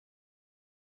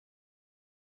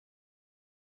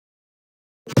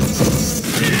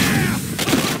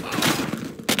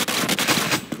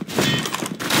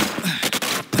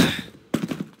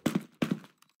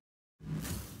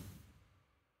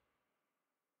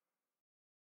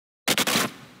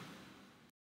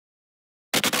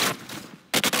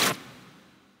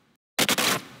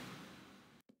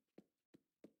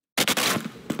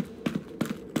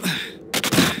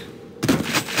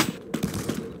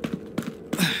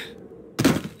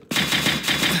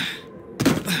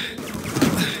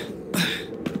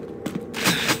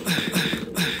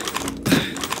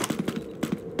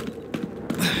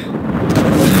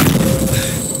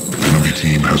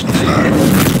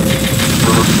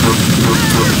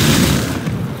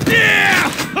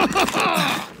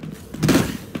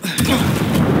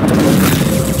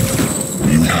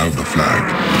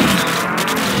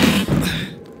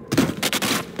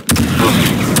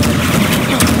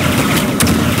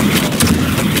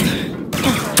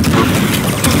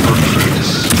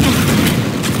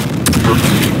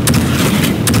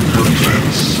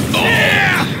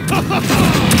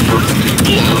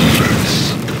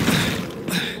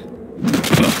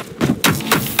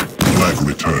Flag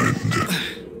returned.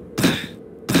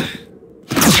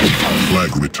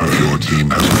 Flag returned. Your team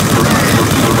has the flag.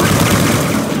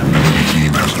 Enemy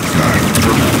team has the flag.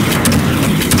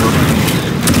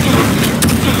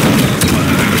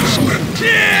 Excellent.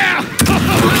 Yeah!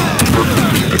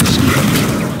 Excellent.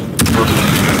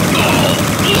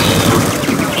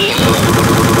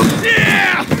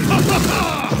 Yeah!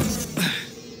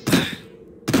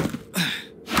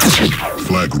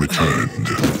 Flag returned.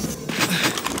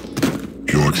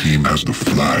 Your team has the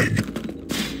flag.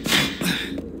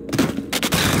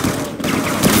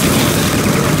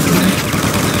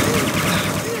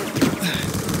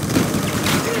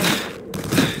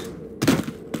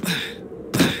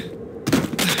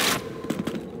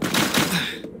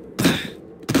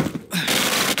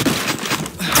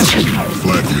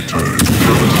 Flag returned.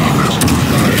 Your team has the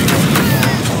flag.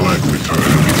 Flag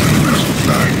returned.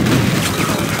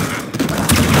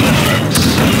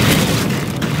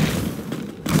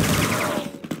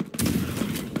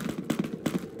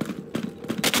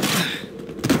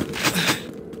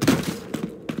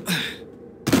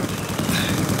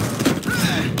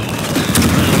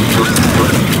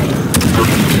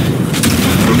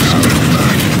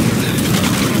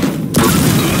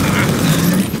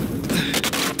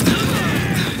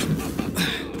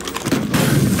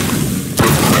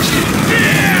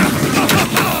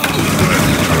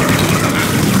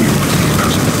 Your team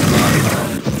has the flag.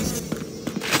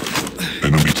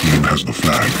 Enemy team has the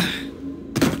flag.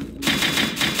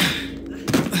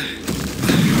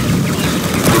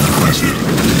 Impressive.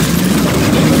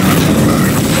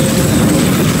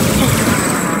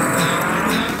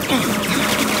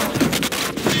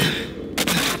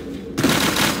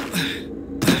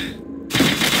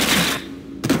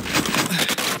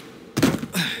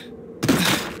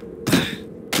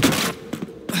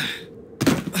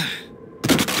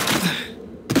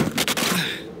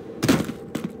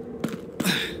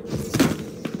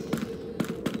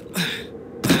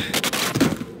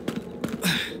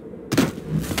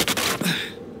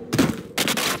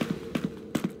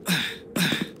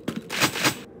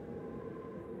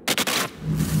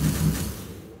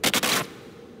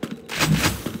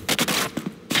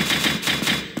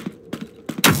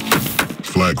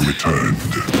 Flag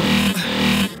returned.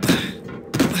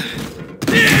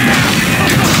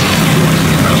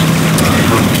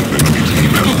 Enemy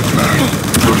team has the flag.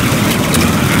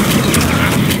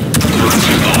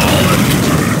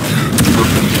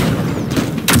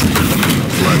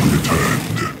 Flag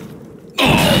returned.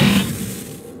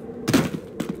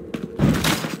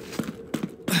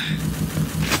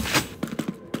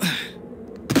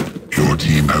 Your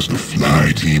team has the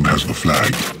flag. Team has the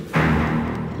flag.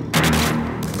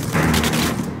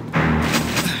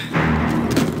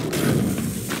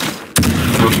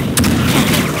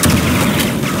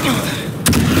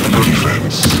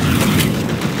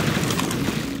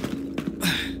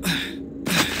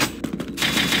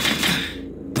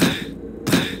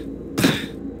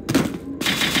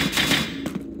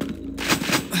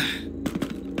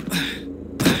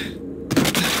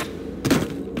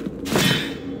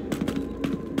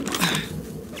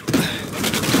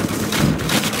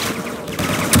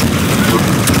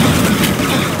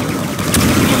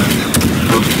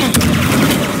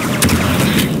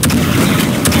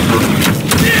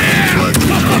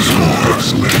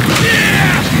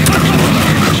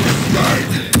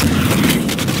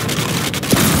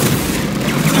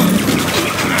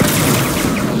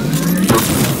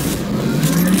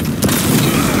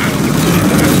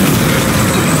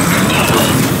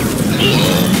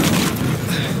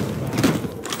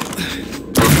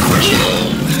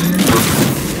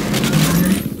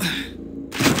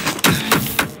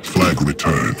 Flag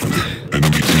returned.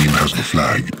 Enemy team has the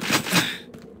flag.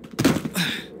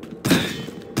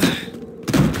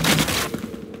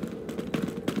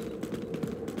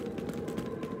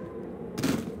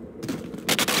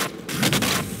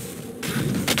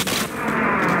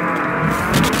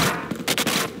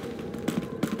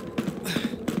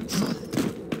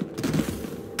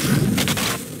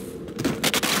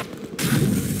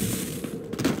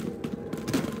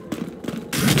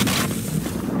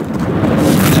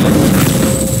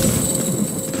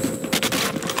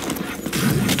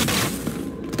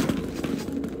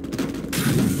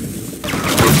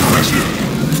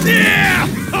 Yeah!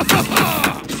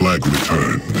 Flag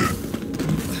returned.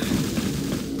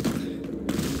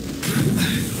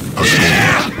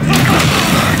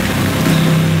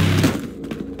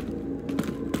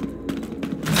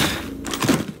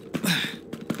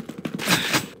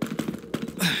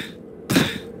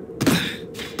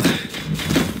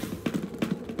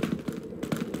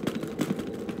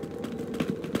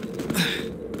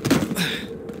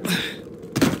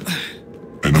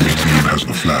 has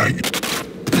the flag.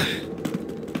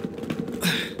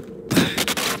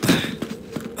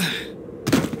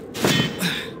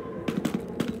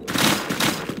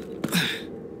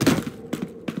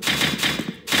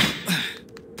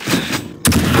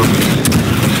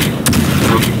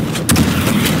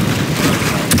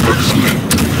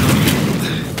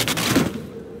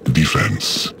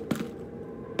 Defense.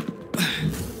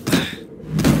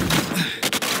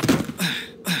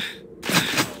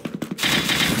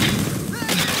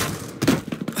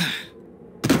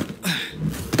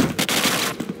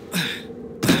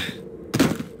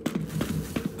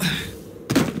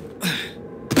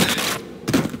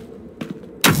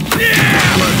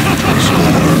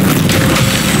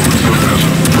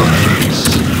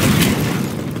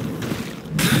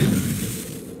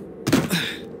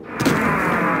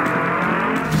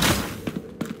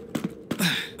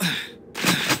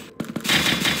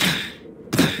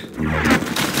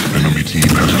 Enemy team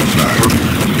has the flag.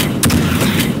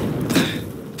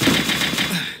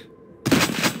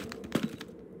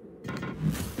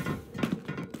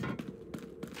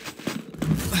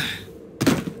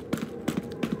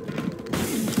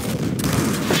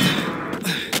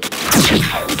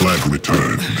 Flag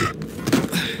returned.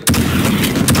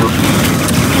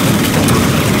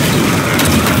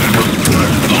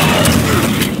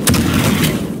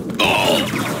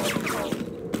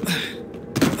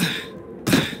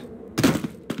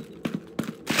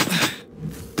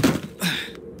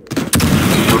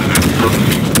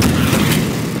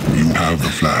 The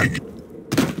flag.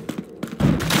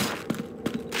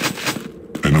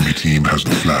 Enemy team has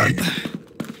the flag.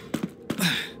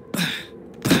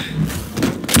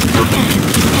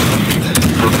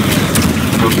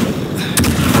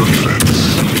 Defense.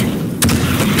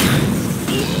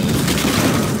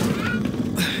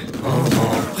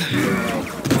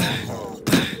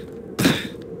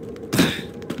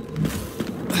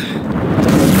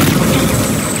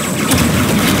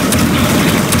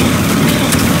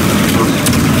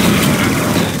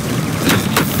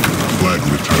 Flag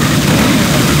returned.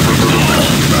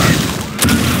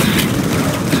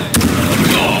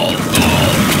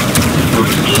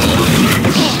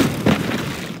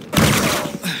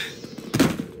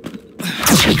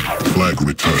 Flag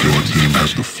returned. Your team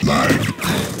has the flag.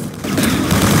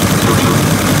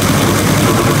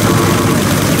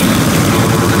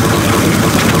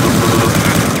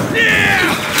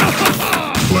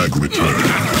 Flag returned.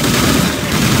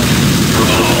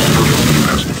 Your team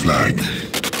has the flag.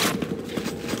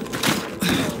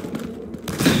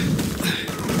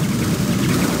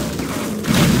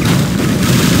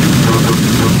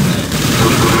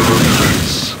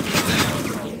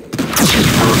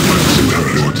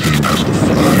 Your team has the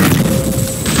flag.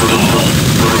 Flag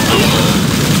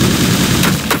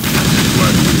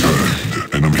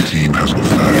returned. Enemy team has the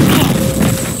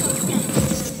flag.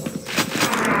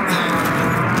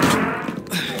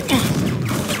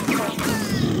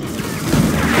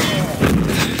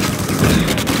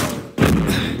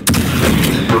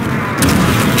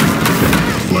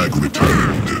 Flag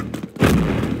returned.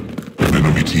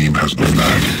 Enemy team has the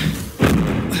flag.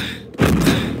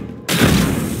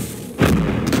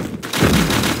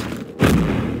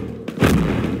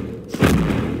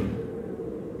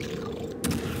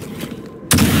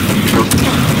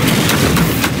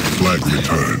 Flag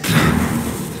returned.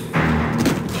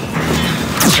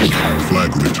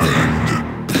 Flag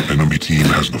returned. Enemy team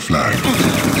has the flag.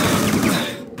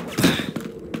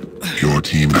 Your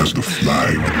team has the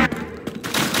flag.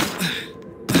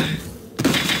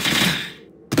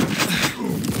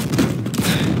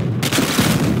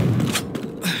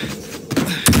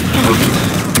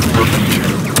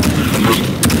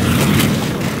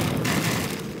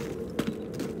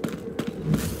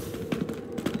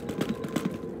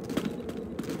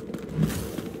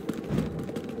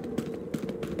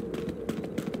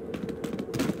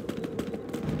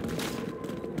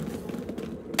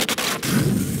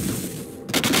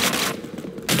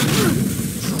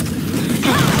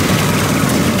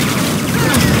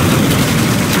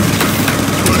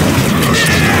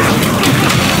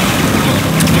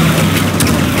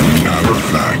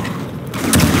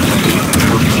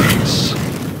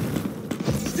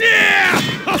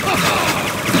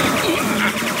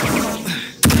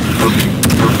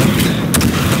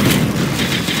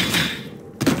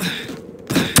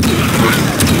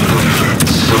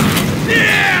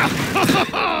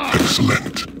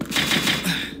 Excellent.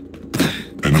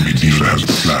 Enemy team has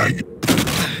the flag.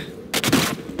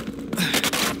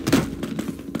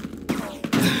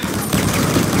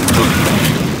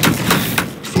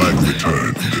 Flag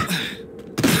returned.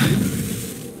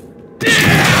 Your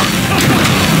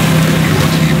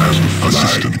team has the flag.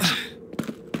 Assistant.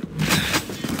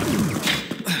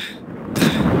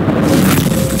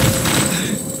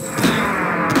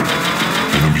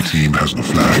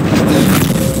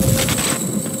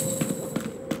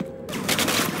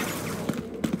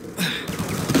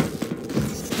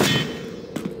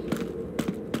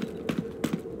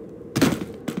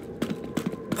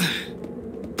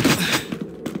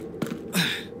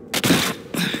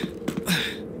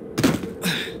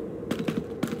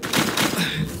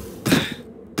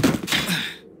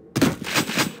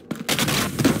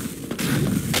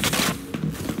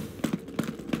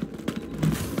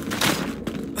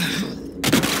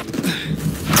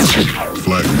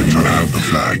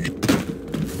 flag.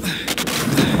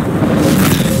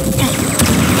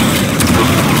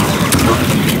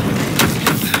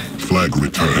 Flag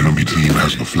return. Enemy team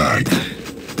has the flag.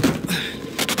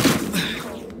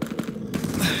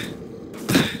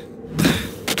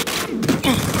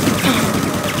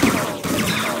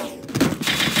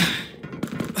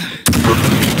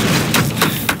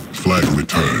 Flag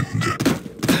returned.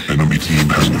 Enemy team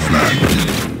has the flag.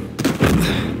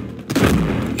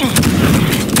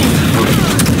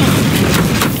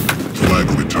 Flag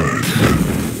returned.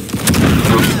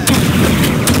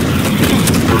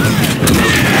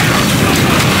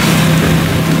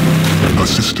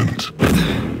 Assistant.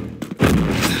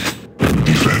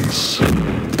 Defense.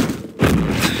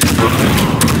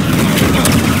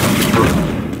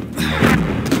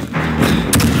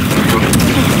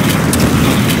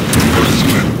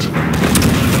 Excellent.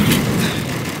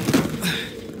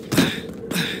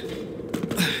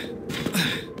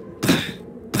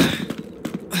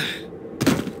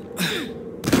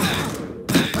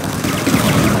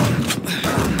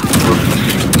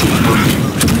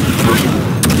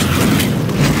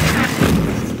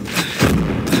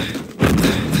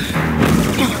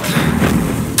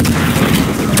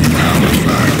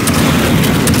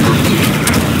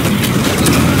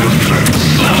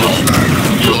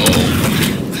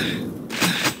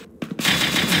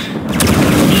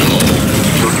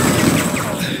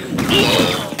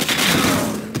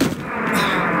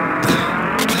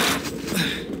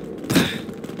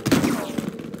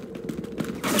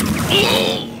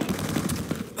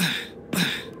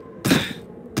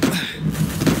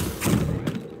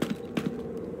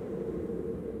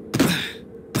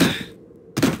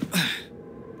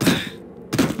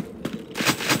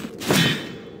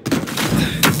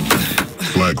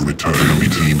 Flag return. Enemy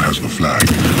team has the flag.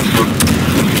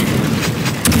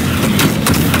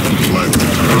 Flag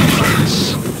return.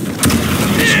 Defense.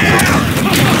 Squad.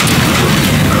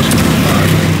 Team has the flag.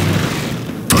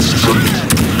 Assistant.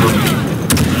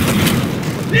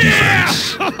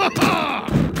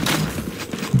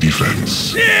 Defense.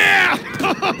 Defense.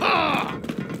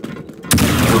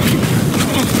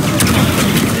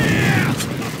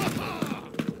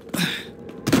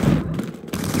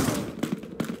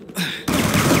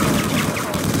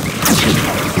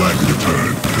 Flag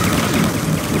returned.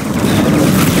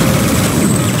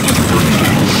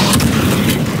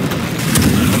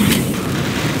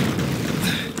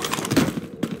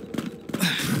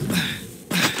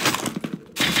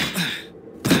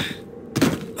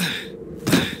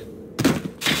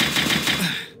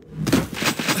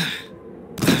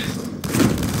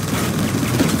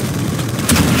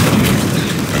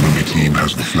 Enemy team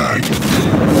has the flag.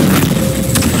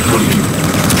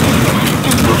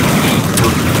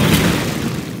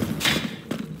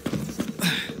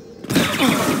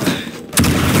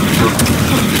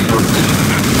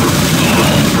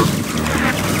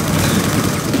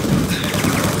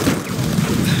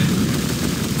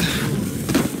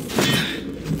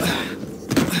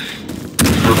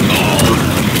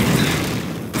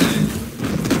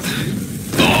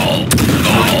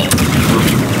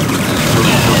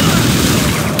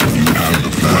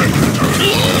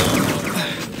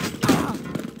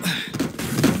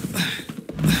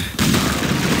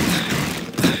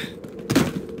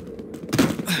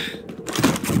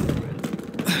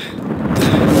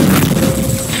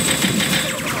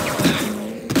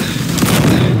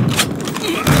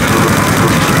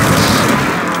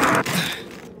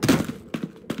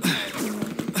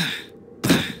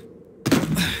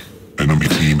 Enemy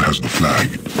team has the flag.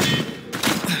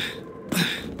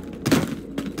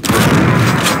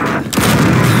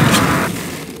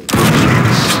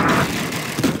 Defense.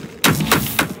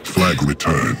 Flag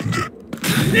returned.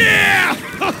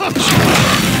 Squad.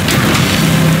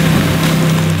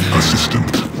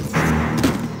 Assistant.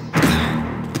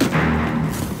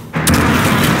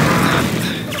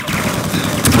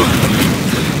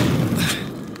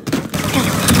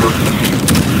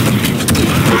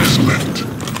 Excellent.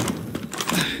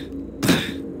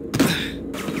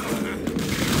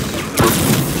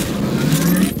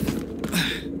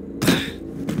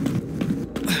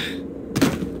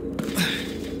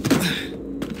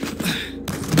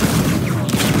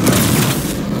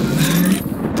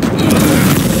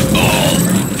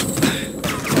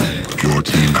 Your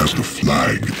team has the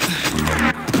flag.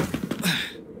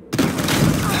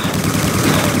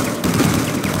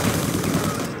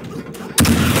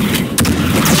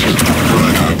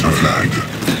 Flag.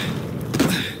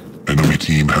 Enemy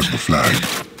team has the flag.